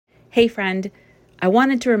Hey friend, I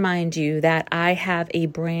wanted to remind you that I have a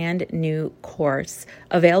brand new course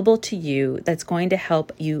available to you that's going to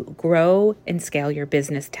help you grow and scale your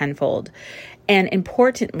business tenfold. And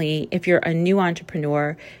importantly, if you're a new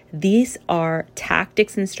entrepreneur, these are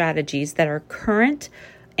tactics and strategies that are current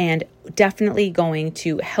and definitely going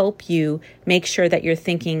to help you make sure that you're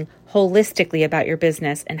thinking holistically about your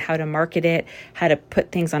business and how to market it, how to put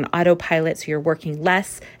things on autopilot so you're working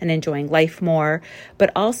less and enjoying life more, but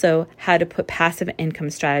also how to put passive income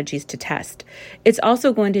strategies to test. It's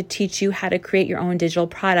also going to teach you how to create your own digital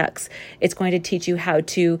products. It's going to teach you how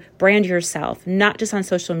to brand yourself, not just on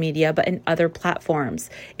social media, but in other platforms.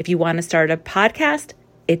 If you want to start a podcast,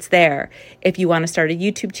 it's there. If you want to start a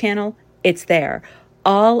YouTube channel, it's there.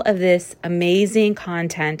 All of this amazing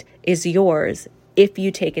content is yours if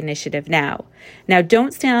you take initiative now. Now,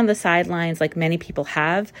 don't stand on the sidelines like many people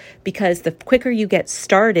have, because the quicker you get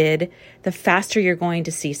started, the faster you're going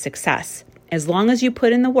to see success. As long as you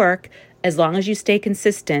put in the work, as long as you stay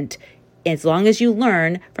consistent, as long as you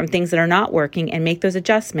learn from things that are not working and make those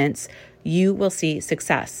adjustments, you will see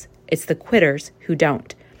success. It's the quitters who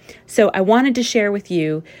don't. So I wanted to share with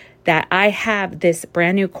you that I have this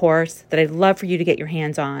brand new course that I'd love for you to get your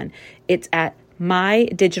hands on. It's at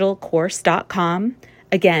mydigitalcourse.com.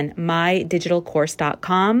 Again,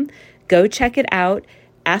 mydigitalcourse.com. Go check it out.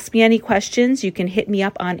 Ask me any questions. You can hit me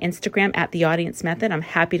up on Instagram at The Audience Method. I'm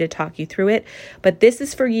happy to talk you through it. But this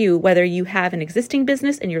is for you, whether you have an existing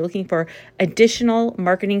business and you're looking for additional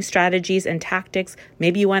marketing strategies and tactics.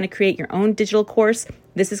 Maybe you want to create your own digital course.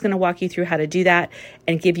 This is going to walk you through how to do that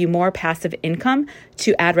and give you more passive income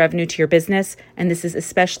to add revenue to your business. And this is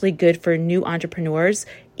especially good for new entrepreneurs,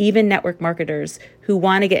 even network marketers who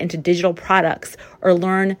want to get into digital products or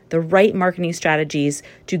learn the right marketing strategies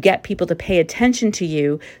to get people to pay attention to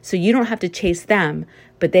you so you don't have to chase them,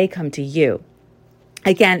 but they come to you.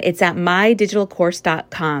 Again, it's at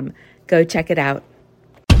mydigitalcourse.com. Go check it out.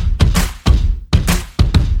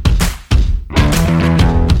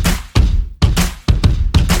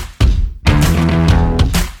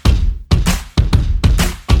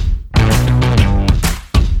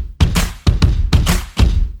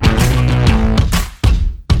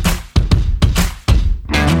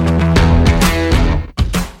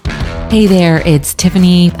 Hey there, it's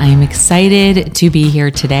Tiffany. I am excited to be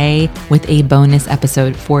here today with a bonus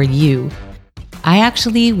episode for you. I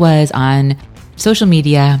actually was on social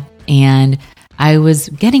media and I was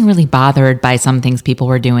getting really bothered by some things people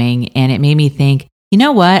were doing, and it made me think, you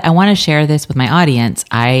know what? I want to share this with my audience.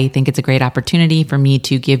 I think it's a great opportunity for me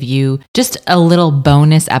to give you just a little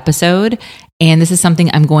bonus episode. And this is something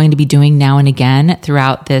I'm going to be doing now and again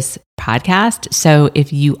throughout this podcast. So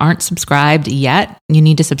if you aren't subscribed yet, you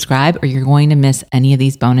need to subscribe or you're going to miss any of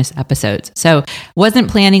these bonus episodes. So wasn't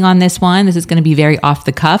planning on this one. This is going to be very off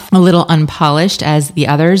the cuff, a little unpolished as the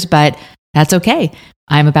others, but that's okay.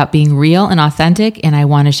 I'm about being real and authentic, and I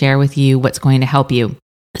want to share with you what's going to help you.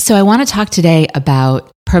 So I want to talk today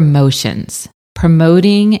about promotions,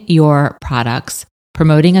 promoting your products,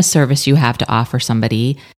 promoting a service you have to offer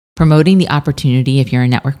somebody, promoting the opportunity if you're in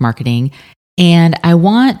network marketing. And I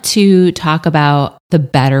want to talk about the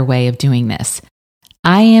better way of doing this.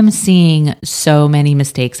 I am seeing so many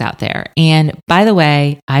mistakes out there. And by the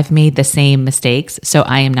way, I've made the same mistakes, so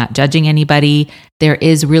I am not judging anybody. There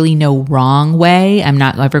is really no wrong way. I'm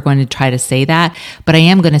not ever going to try to say that, but I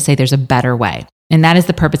am going to say there's a better way. And that is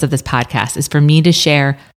the purpose of this podcast, is for me to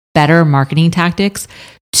share better marketing tactics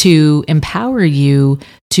to empower you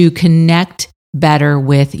to connect better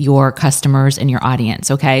with your customers and your audience.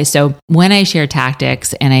 Okay. So when I share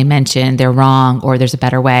tactics and I mention they're wrong or there's a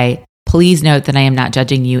better way, please note that I am not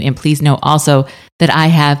judging you. And please note also that I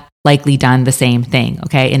have likely done the same thing.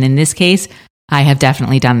 Okay. And in this case, I have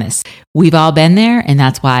definitely done this. We've all been there, and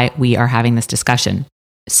that's why we are having this discussion.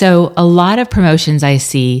 So a lot of promotions I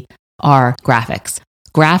see are graphics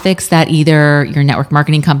that either your network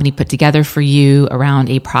marketing company put together for you around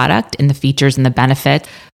a product and the features and the benefit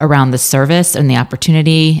around the service and the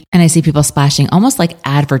opportunity. And I see people splashing almost like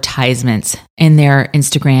advertisements in their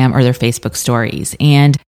Instagram or their Facebook stories.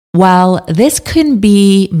 And while this can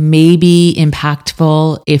be maybe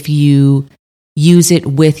impactful if you use it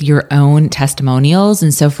with your own testimonials.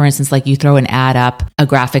 And so for instance, like you throw an ad up, a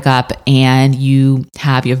graphic up, and you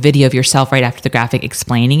have your video of yourself right after the graphic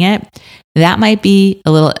explaining it. That might be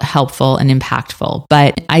a little helpful and impactful.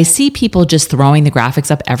 But I see people just throwing the graphics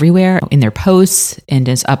up everywhere in their posts and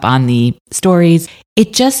just up on the stories.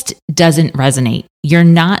 It just doesn't resonate. You're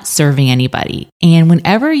not serving anybody. And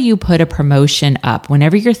whenever you put a promotion up,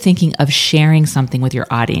 whenever you're thinking of sharing something with your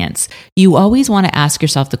audience, you always want to ask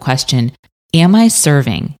yourself the question, am I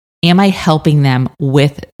serving? Am I helping them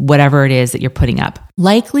with whatever it is that you're putting up?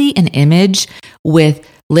 Likely an image with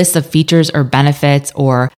lists of features or benefits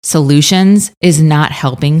or solutions is not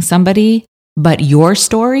helping somebody, but your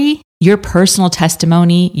story, your personal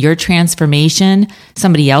testimony, your transformation,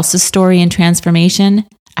 somebody else's story and transformation,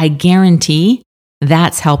 I guarantee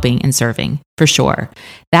that's helping and serving for sure.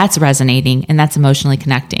 That's resonating and that's emotionally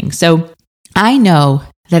connecting. So I know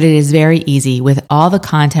that it is very easy with all the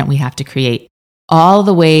content we have to create, all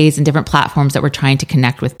the ways and different platforms that we're trying to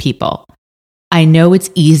connect with people. I know it's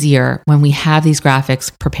easier when we have these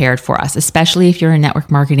graphics prepared for us, especially if you're in network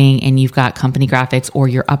marketing and you've got company graphics or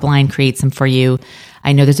your upline creates them for you.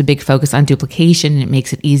 I know there's a big focus on duplication and it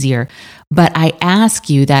makes it easier. But I ask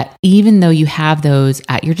you that even though you have those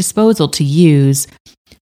at your disposal to use,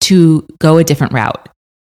 to go a different route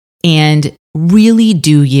and really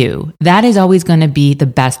do you. That is always going to be the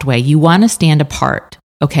best way. You want to stand apart.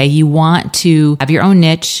 Okay, you want to have your own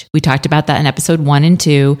niche. We talked about that in episode 1 and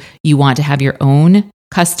 2. You want to have your own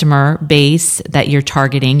customer base that you're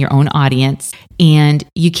targeting, your own audience. And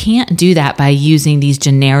you can't do that by using these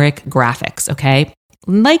generic graphics, okay?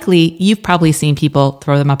 Likely, you've probably seen people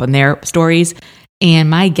throw them up on their stories. And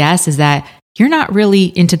my guess is that you're not really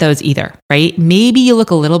into those either, right? Maybe you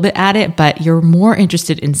look a little bit at it, but you're more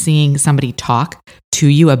interested in seeing somebody talk to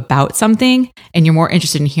you about something. And you're more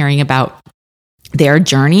interested in hearing about their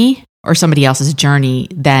journey or somebody else's journey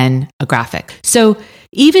than a graphic. So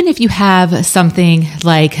even if you have something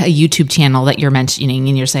like a YouTube channel that you're mentioning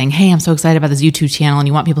and you're saying, hey, I'm so excited about this YouTube channel and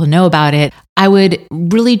you want people to know about it, I would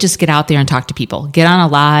really just get out there and talk to people. Get on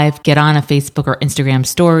a live, get on a Facebook or Instagram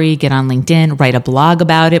story, get on LinkedIn, write a blog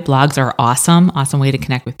about it. Blogs are awesome way to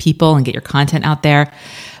connect with people and get your content out there.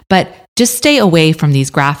 But just stay away from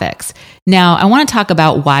these graphics. Now, I want to talk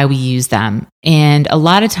about why we use them. And a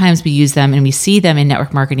lot of times we use them and we see them in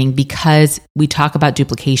network marketing because we talk about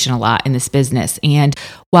duplication a lot in this business. And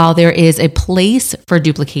while there is a place for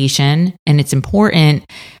duplication and it's important,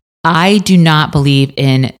 I do not believe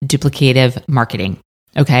in duplicative marketing.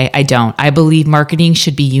 Okay, I don't. I believe marketing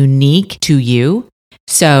should be unique to you.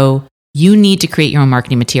 So you need to create your own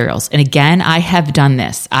marketing materials. And again, I have done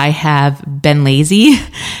this. I have been lazy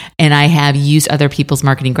and I have used other people's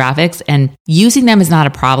marketing graphics, and using them is not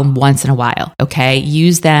a problem once in a while. Okay.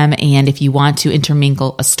 Use them. And if you want to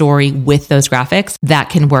intermingle a story with those graphics, that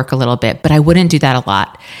can work a little bit, but I wouldn't do that a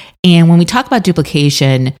lot. And when we talk about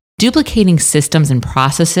duplication, duplicating systems and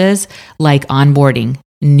processes like onboarding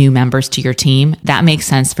new members to your team, that makes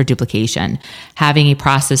sense for duplication. Having a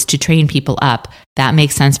process to train people up, that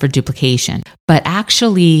makes sense for duplication. But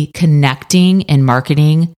actually connecting and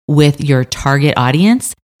marketing with your target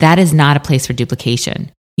audience, that is not a place for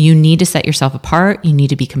duplication. You need to set yourself apart. You need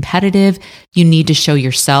to be competitive. You need to show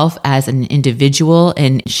yourself as an individual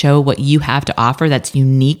and show what you have to offer that's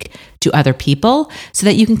unique to other people so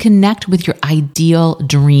that you can connect with your ideal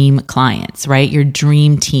dream clients, right? Your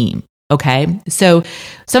dream team. Okay. So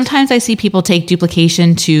sometimes I see people take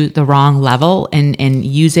duplication to the wrong level and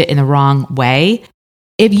use it in the wrong way.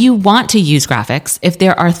 If you want to use graphics, if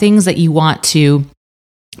there are things that you want to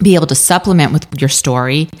be able to supplement with your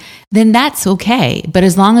story, then that's okay. But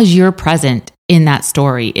as long as you're present in that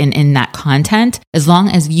story, in that content, as long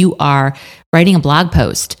as you are writing a blog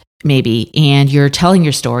post, maybe, and you're telling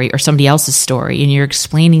your story or somebody else's story and you're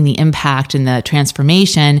explaining the impact and the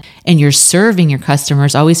transformation and you're serving your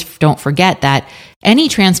customers, always don't forget that any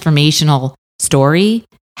transformational story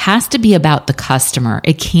has to be about the customer.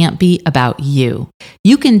 It can't be about you.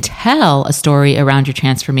 You can tell a story around your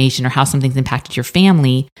transformation or how something's impacted your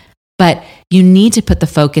family, but you need to put the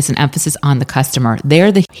focus and emphasis on the customer.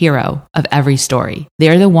 They're the hero of every story.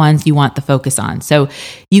 They're the ones you want the focus on. So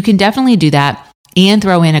you can definitely do that and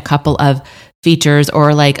throw in a couple of features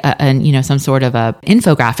or like some sort of a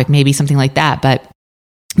infographic, maybe something like that. But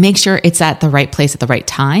make sure it's at the right place at the right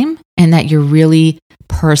time and that you're really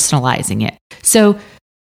personalizing it. So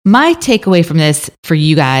my takeaway from this for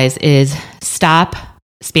you guys is stop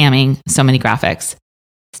spamming so many graphics.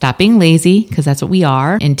 Stop being lazy, because that's what we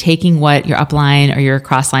are, and taking what your upline or your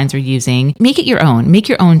cross lines are using. Make it your own. Make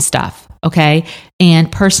your own stuff, okay?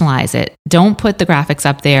 And personalize it. Don't put the graphics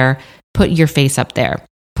up there. Put your face up there,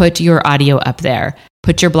 put your audio up there,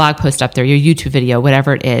 put your blog post up there, your YouTube video,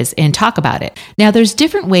 whatever it is, and talk about it. Now, there's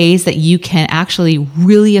different ways that you can actually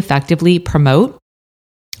really effectively promote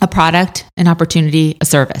a product, an opportunity, a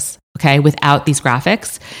service, okay, without these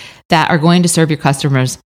graphics that are going to serve your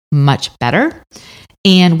customers much better.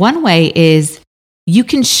 And one way is you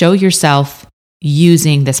can show yourself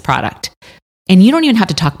using this product, and you don't even have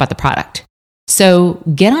to talk about the product. So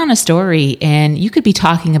get on a story and you could be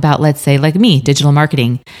talking about, let's say like me, digital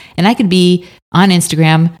marketing. And I could be on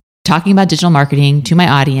Instagram talking about digital marketing to my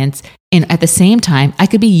audience. And at the same time, I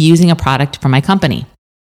could be using a product from my company.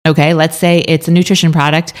 Okay, let's say it's a nutrition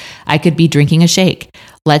product. I could be drinking a shake.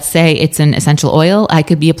 Let's say it's an essential oil. I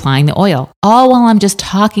could be applying the oil, all while I'm just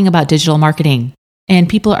talking about digital marketing. And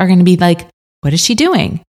people are going to be like, what is she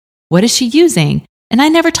doing? What is she using? And I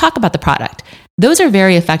never talk about the product. Those are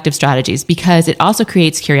very effective strategies because it also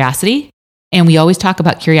creates curiosity. And we always talk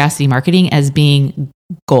about curiosity marketing as being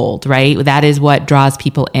gold, right? That is what draws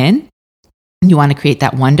people in. You want to create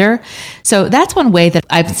that wonder. So that's one way that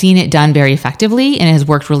I've seen it done very effectively and it has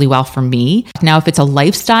worked really well for me. Now, if it's a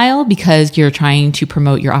lifestyle because you're trying to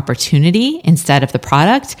promote your opportunity instead of the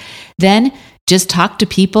product, then just talk to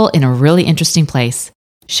people in a really interesting place.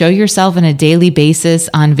 Show yourself on a daily basis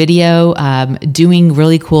on video, doing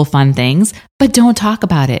really cool, fun things, but don't talk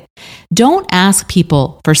about it. Don't ask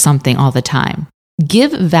people for something all the time.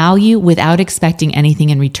 Give value without expecting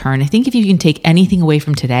anything in return. I think if you can take anything away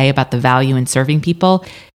from today about the value in serving people,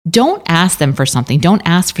 don't ask them for something. Don't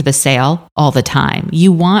ask for the sale all the time.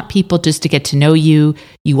 You want people just to get to know you.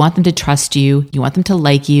 You want them to trust you. You want them to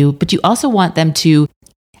like you, but you also want them to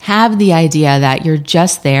have the idea that you're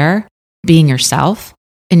just there being yourself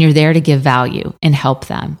and you're there to give value and help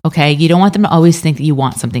them. Okay. You don't want them to always think that you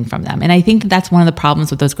want something from them. And I think that's one of the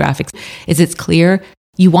problems with those graphics is it's clear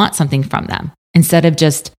you want something from them, instead of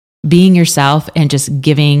just being yourself and just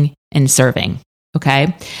giving and serving.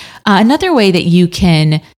 Okay. Another way that you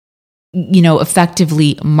can,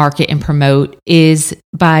 effectively market and promote is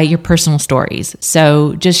by your personal stories.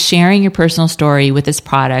 So just sharing your personal story with this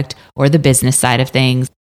product or the business side of things.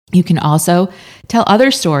 You can also tell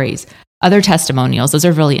other stories, other testimonials. Those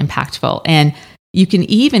are really impactful. And you can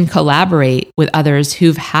even collaborate with others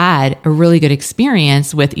who've had a really good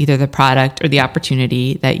experience with either the product or the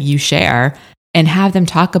opportunity that you share, and have them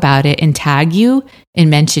talk about it and tag you and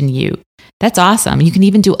mention you. That's awesome. You can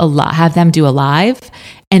even have them do a live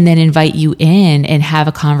and then invite you in and have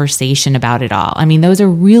a conversation about it all. I mean, those are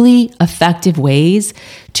really effective ways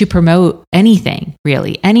to promote anything,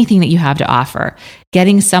 really, anything that you have to offer.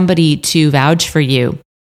 Getting somebody to vouch for you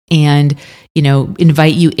and,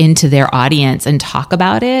 invite you into their audience and talk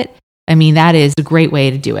about it. I mean, that is a great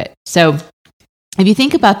way to do it. So if you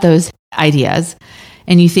think about those ideas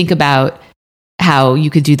and you think about how you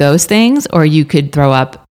could do those things, or you could throw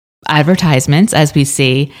up advertisements as we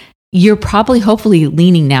see, you're probably hopefully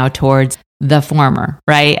leaning now towards the former,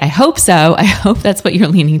 right? I hope so. I hope that's what you're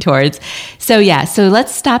leaning towards. So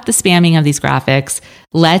let's stop the spamming of these graphics.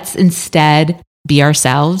 Let's instead be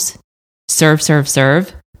ourselves,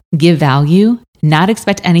 serve, give value, not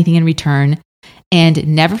expect anything in return, and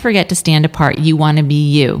never forget to stand apart. You want to be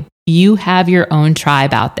you. You have your own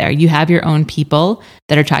tribe out there. You have your own people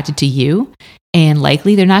that are attracted to you. And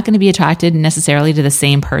likely they're not going to be attracted necessarily to the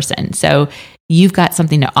same person. So you've got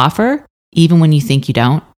something to offer, even when you think you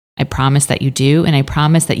don't. I promise that you do. And I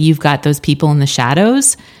promise that you've got those people in the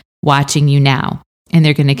shadows watching you now. And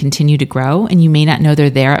they're going to continue to grow. And you may not know they're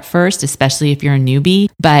there at first, especially if you're a newbie,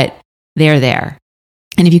 but they're there.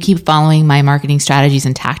 And if you keep following my marketing strategies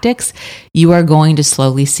and tactics, you are going to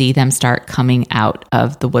slowly see them start coming out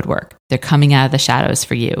of the woodwork. They're coming out of the shadows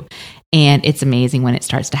for you. And it's amazing when it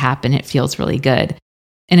starts to happen. It feels really good.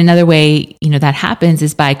 And another way, that happens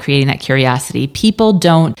is by creating that curiosity. People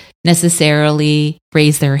don't necessarily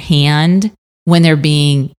raise their hand when they're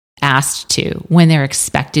being asked to, when they're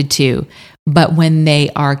expected to. But when they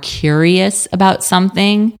are curious about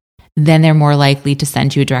something, then they're more likely to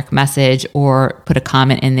send you a direct message or put a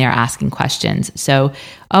comment in there asking questions. So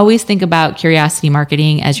always think about curiosity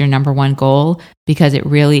marketing as your number one goal, because it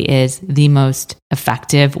really is the most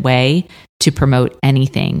effective way to promote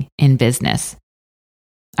anything in business.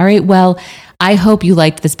 All right. Well, I hope you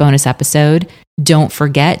liked this bonus episode. Don't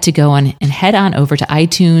forget to go on and head on over to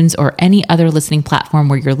iTunes or any other listening platform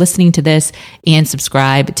where you're listening to this and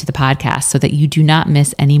subscribe to the podcast so that you do not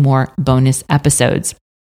miss any more bonus episodes.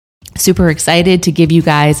 Super excited to give you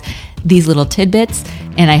guys these little tidbits,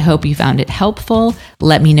 and I hope you found it helpful.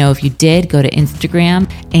 Let me know if you did. Go to Instagram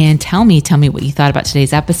and tell me what you thought about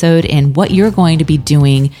today's episode and what you're going to be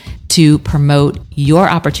doing to promote your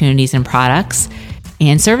opportunities and products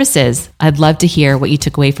and services. I'd love to hear what you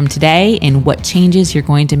took away from today and what changes you're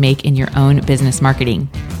going to make in your own business marketing.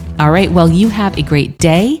 All right, well, you have a great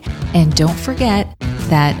day, and don't forget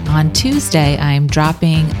that on Tuesday, I'm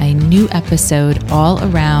dropping a new episode all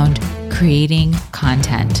around creating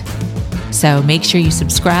content. So make sure you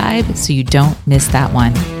subscribe so you don't miss that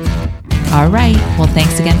one. All right, well,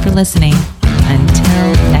 thanks again for listening.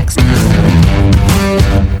 Until next time.